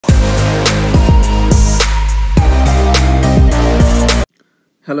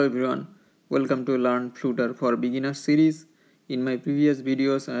Hello everyone, welcome to Learn Flutter for Beginners series. In my previous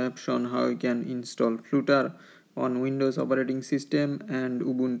videos, I have shown how you can install Flutter on Windows operating system and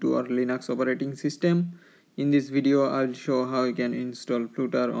Ubuntu or Linux operating system. In this video, I will show how you can install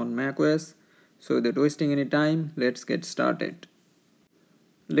Flutter on macOS. So without wasting any time, let's get started.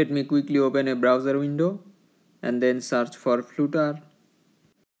 Let me quickly open a browser window and then search for Flutter.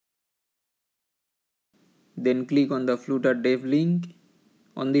 Then click on the Flutter dev link.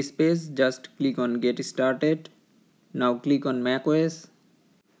 On this page, just click on Get Started. Now click on macOS.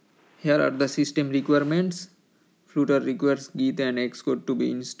 Here are the system requirements. Flutter requires Git and Xcode to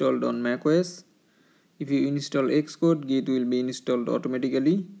be installed on macOS. If you install Xcode, Git will be installed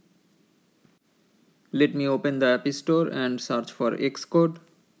automatically. Let me open the App Store and search for Xcode.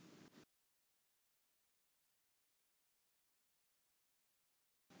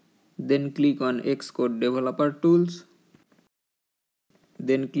 Then click on Xcode Developer Tools.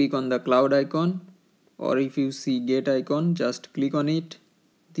 Then click on the cloud icon, or if you see Get icon, just click on it.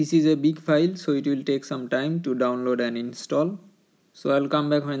 This is a big file, so it will take some time to download and install. So I'll come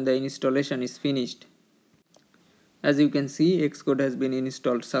back when the installation is finished. As you can see, Xcode has been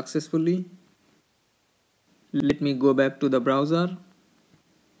installed successfully. Let me go back to the browser.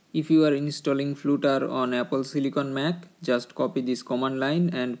 If you are installing Flutter on Apple Silicon Mac, just copy this command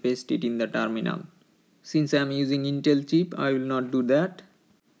line and paste it in the terminal. Since I am using Intel chip, I will not do that.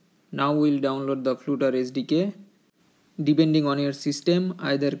 Now we'll download the Flutter SDK. Depending on your system,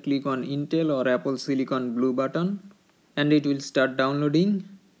 either click on Intel or Apple Silicon blue button and it will start downloading.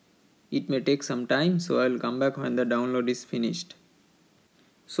 It may take some time, so I'll come back when the download is finished.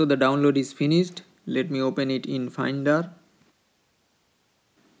 So the download is finished. Let me open it in Finder.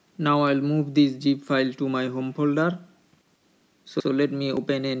 Now I'll move this zip file to my home folder. So let me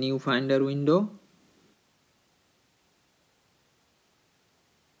open a new Finder window.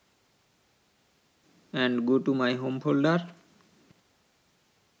 And go to my home folder.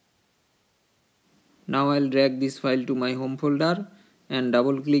 Now I'll drag this file to my home folder and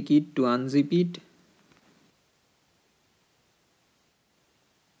double click it to unzip it.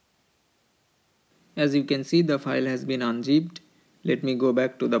 As you can see, the file has been unzipped. Let me go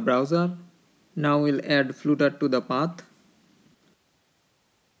back to the browser. Now we'll add Flutter to the path.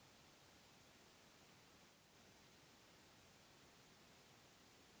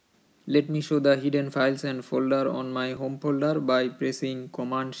 Let me show the hidden files and folder on my home folder by pressing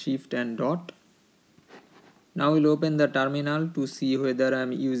Command Shift and dot. Now we'll open the terminal to see whether I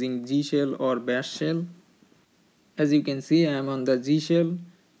am using G shell or bash shell. As you can see, I am on the G shell.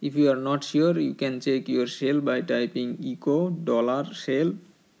 If you are not sure, you can check your shell by typing echo $shell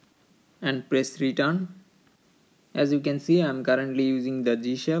and press return. As you can see, I am currently using the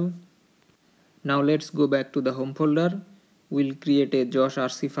G shell. Now let's go back to the home folder. We'll create a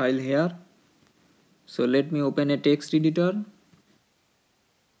josh.rc file here. So let me open a text editor.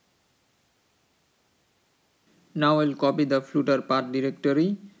 Now I'll copy the Flutter path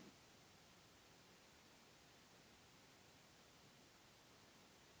directory.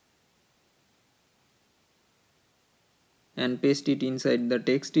 And paste it inside the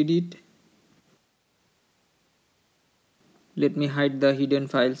text edit. Let me hide the hidden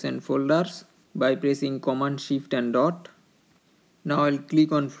files and folders by pressing Command Shift and dot. Now I'll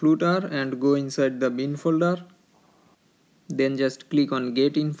click on Flutter and go inside the bin folder. Then just click on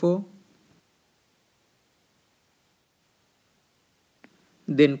Get Info.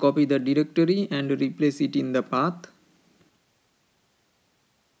 Then copy the directory and replace it in the path.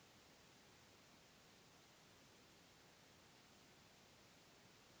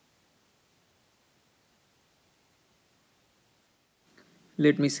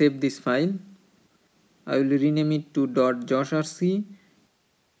 Let me save this file. I will rename it to .joshrc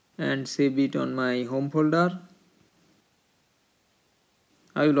and save it on my home folder.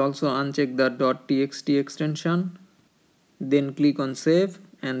 I will also uncheck the .txt extension. Then click on save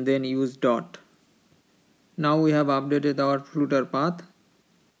and then use dot. Now we have updated our Flutter path.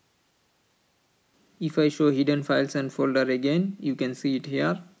 If I show hidden files and folder again, you can see it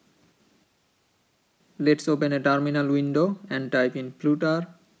here. Let's open a terminal window and type in Flutter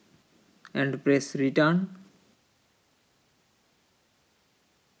and press return.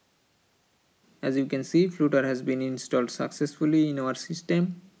 As you can see, Flutter has been installed successfully in our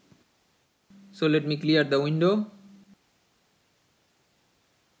system. So let me clear the window.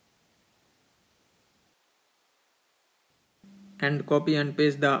 And copy and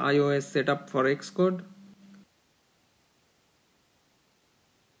paste the iOS setup for Xcode.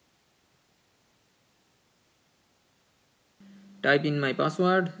 Type in my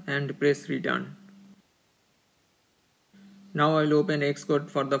password and press return. Now I'll open Xcode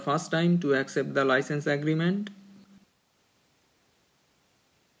for the first time to accept the license agreement.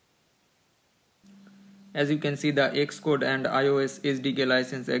 As you can see, the Xcode and iOS SDK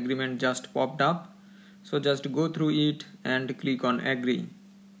license agreement just popped up. So just go through it and click on agree.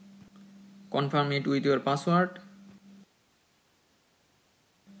 Confirm it with your password.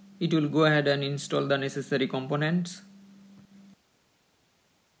 It will go ahead and install the necessary components.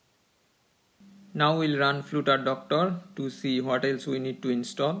 Now we'll run Flutter Doctor to see what else we need to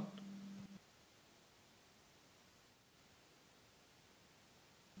install.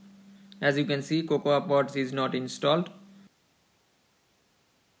 As you can see, Cocoa Pods is not installed.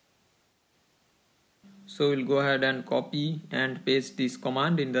 So we'll go ahead and copy and paste this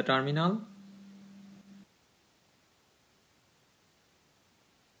command in the terminal.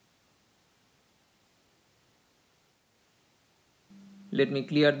 Let me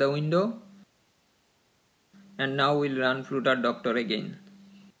clear the window. And now we'll run Flutter Doctor again.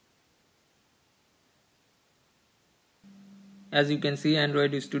 As you can see,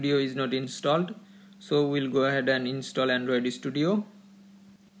 Android Studio is not installed. So we'll go ahead and install Android Studio.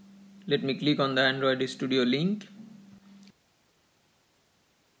 Let me click on the Android Studio link.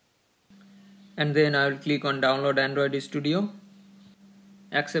 And then I will click on download Android Studio.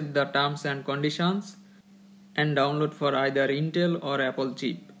 Accept the terms and conditions and download for either Intel or Apple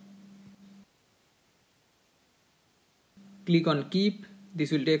chip. Click on keep.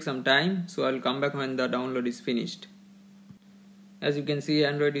 This will take some time, so I'll come back when the download is finished. As you can see,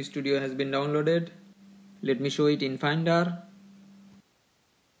 Android Studio has been downloaded. Let me show it in Finder.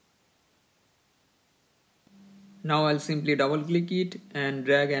 Now I'll simply double click it and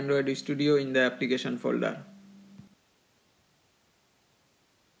drag Android Studio in the application folder.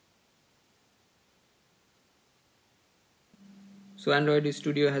 So Android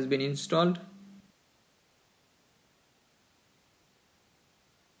Studio has been installed.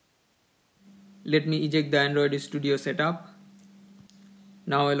 Let me eject the Android Studio setup.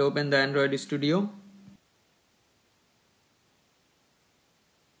 Now I'll open the Android Studio.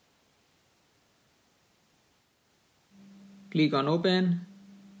 Click on open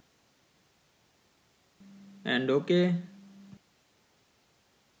and OK.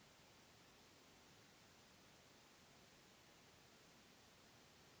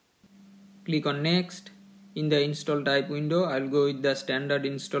 Click on next. In the install type window, I'll go with the standard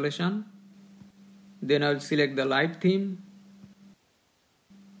installation. Then I'll select the light theme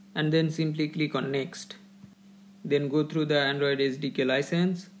and then simply click on next. Then go through the Android SDK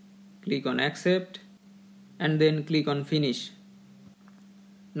license, click on accept and then click on finish.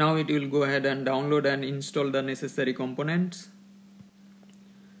 Now it will go ahead and download and install the necessary components.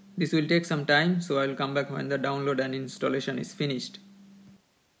 This will take some time, so I'll come back when the download and installation is finished.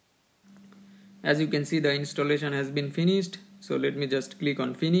 As you can see, the installation has been finished, so let me just click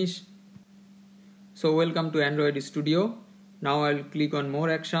on finish. So welcome to Android Studio. Now I'll click on more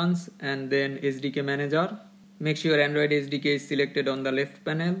actions and then SDK manager. Make sure Android SDK is selected on the left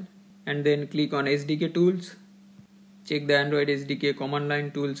panel and then click on SDK tools. Check the Android SDK command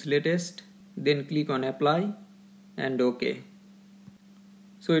line tools latest, then click on apply and OK.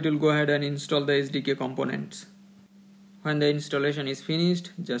 So it will go ahead and install the SDK components. When the installation is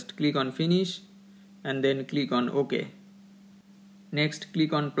finished, just click on finish and then click on OK. Next,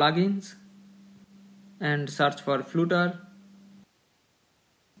 click on plugins and search for Flutter.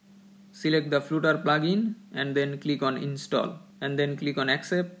 Select the Flutter plugin and then click on install and then click on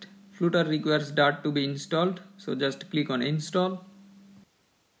accept. Flutter requires Dart to be installed, so just click on install.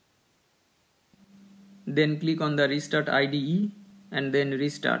 Then click on the restart IDE and then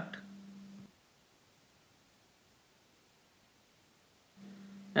restart.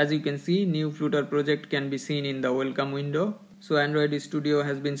 As you can see, new Flutter project can be seen in the welcome window. So Android Studio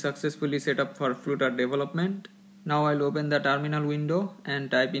has been successfully set up for Flutter development. Now I'll open the terminal window and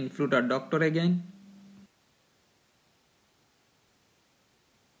type in Flutter Doctor again.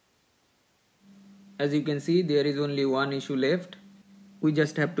 As you can see, there is only one issue left. We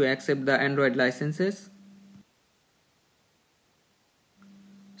just have to accept the Android licenses.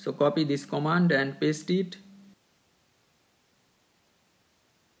 So copy this command and paste it.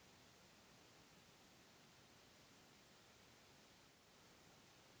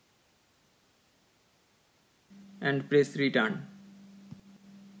 And press return.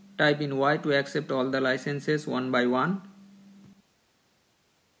 Type in Y to accept all the licenses one by one.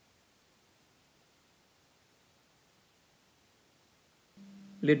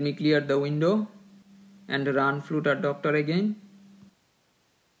 Let me clear the window and run Flutter Doctor again.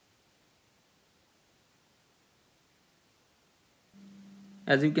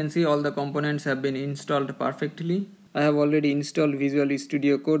 As you can see, all the components have been installed perfectly. I have already installed Visual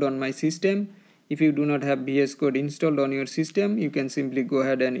Studio Code on my system. If you do not have VS Code installed on your system, you can simply go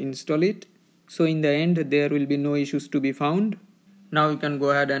ahead and install it. So in the end, there will be no issues to be found. Now you can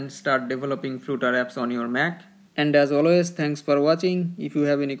go ahead and start developing Flutter apps on your Mac. And as always, thanks for watching. If you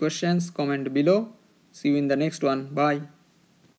have any questions, comment below. See you in the next one. Bye.